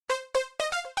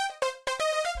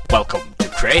Welcome to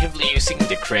Creatively Using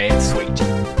the Creative Suite.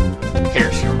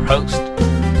 Here's your host,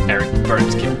 Eric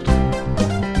Bernskiold.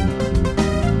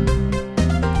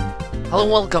 Hello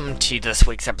and welcome to this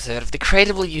week's episode of the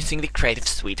Creatively Using the Creative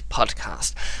Suite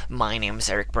podcast. My name is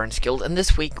Eric Bernskiold, and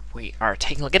this week we are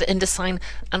taking a look at InDesign,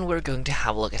 and we're going to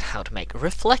have a look at how to make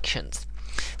reflections.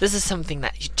 This is something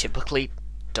that you typically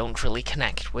don't really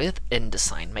connect with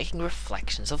InDesign, making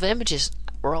reflections of images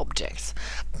or objects.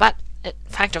 But the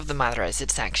fact of the matter is,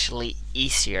 it's actually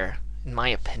easier, in my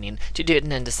opinion, to do it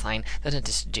in InDesign than it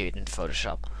is to do it in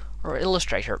Photoshop or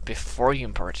Illustrator before you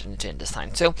import it into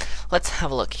InDesign. So let's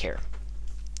have a look here.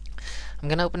 I'm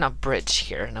going to open up Bridge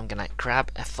here, and I'm going to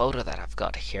grab a photo that I've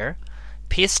got here,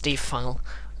 PSD file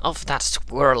of that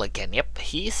squirrel again. Yep,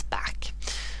 he's back.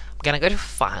 I'm going to go to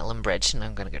File and Bridge, and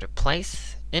I'm going to go to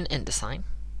Place in InDesign,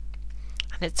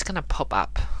 and it's going to pop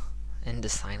up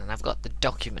InDesign, and I've got the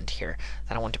document here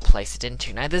that I want to place it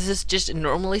into. Now this is just a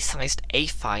normally sized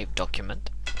A5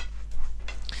 document,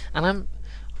 and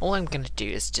all I'm going to do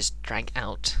is just drag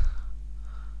out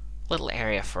a little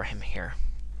area for him here.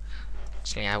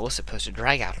 Actually, I was supposed to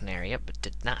drag out an area, but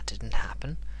didn't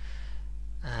happen.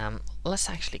 Let's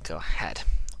actually go ahead.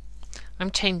 I'm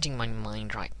changing my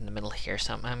mind right in the middle here,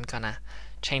 so I'm gonna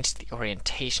change the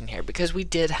orientation here, because we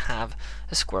did have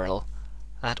a squirrel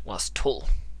that was tall.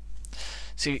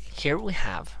 So here we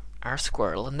have our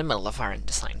squirrel in the middle of our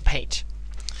InDesign page.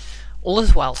 All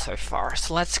is well so far,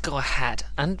 so let's go ahead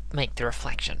and make the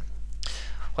reflection.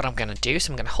 What I'm going to do is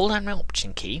I'm going to hold down my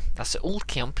Option key, that's the Alt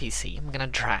key on PC, I'm going to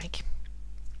drag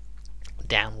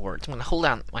downwards. I'm going to hold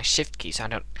down my Shift key so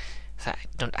I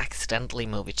don't accidentally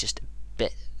move it just a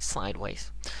bit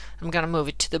sideways. I'm going to move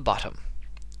it to the bottom.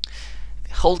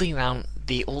 Holding down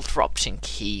the Alt or Option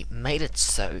key made it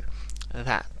so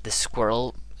that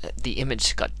the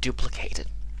image got duplicated.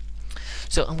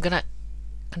 So I'm gonna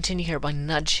continue here by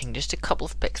nudging just a couple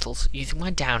of pixels using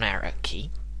my down arrow key.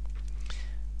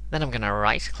 Then I'm gonna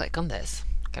right click on this,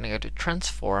 gonna go to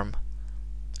transform,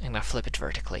 and gonna flip it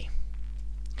vertically.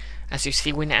 As you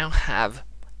see, we now have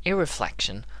a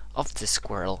reflection of the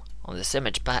squirrel on this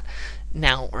image, but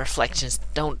now reflections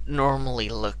don't normally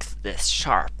look this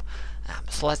sharp.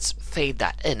 So let's fade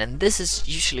that in, and this is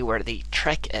usually where the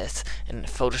trick is in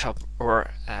Photoshop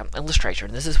or Illustrator,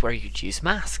 and this is where you'd use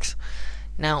masks.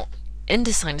 Now,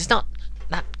 InDesign is not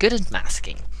that good at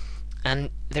masking, and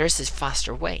there's this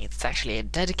faster way. It's actually a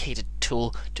dedicated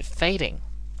tool to fading.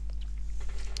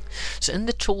 So in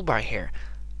the toolbar here,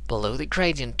 below the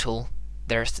gradient tool,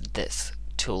 there's this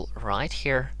tool right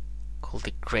here called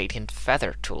the gradient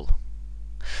feather tool,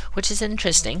 which is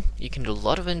interesting. You can do a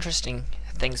lot of interesting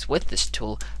things with this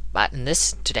tool, but in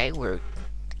this today we're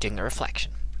doing a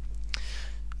reflection.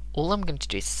 All I'm going to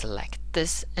do is select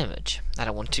this image that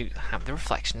I want to have the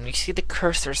reflection, and you see the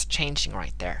cursor's changing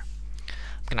right there.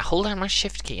 I'm going to hold down my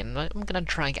Shift key, and I'm going to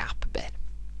drag up a bit,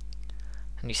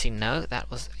 and you see now that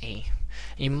was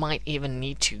you might even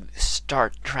need to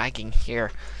start dragging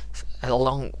here a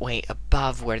long way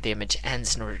above where the image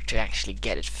ends in order to actually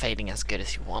get it fading as good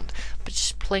as you want, but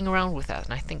just playing around with that,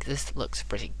 and I think this looks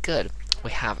pretty good. We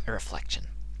have a reflection.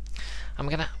 I'm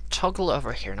gonna toggle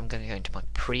over here, and I'm gonna go into my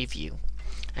preview,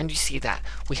 and you see that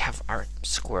we have our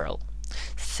squirrel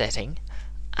sitting,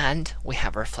 and we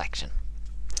have a reflection.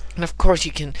 And of course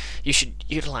you should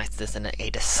utilize this in a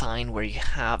design where you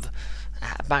have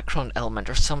a background element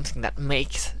or something that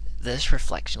makes this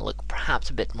reflection look perhaps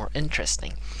a bit more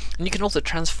interesting. And you can also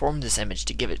transform this image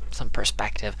to give it some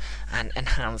perspective and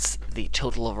enhance the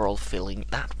total overall feeling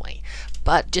that way.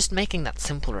 But just making that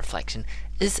simple reflection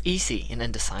is easy in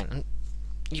InDesign, and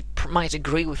you might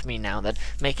agree with me now that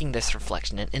making this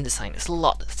reflection in InDesign is a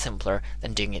lot simpler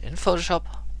than doing it in Photoshop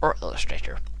or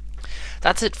Illustrator.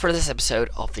 That's it for this episode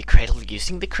of the Creatively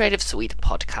Using the Creative Suite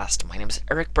podcast. My name is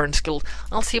Eric Bernskiold.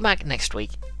 I'll see you back next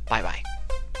week. Bye bye.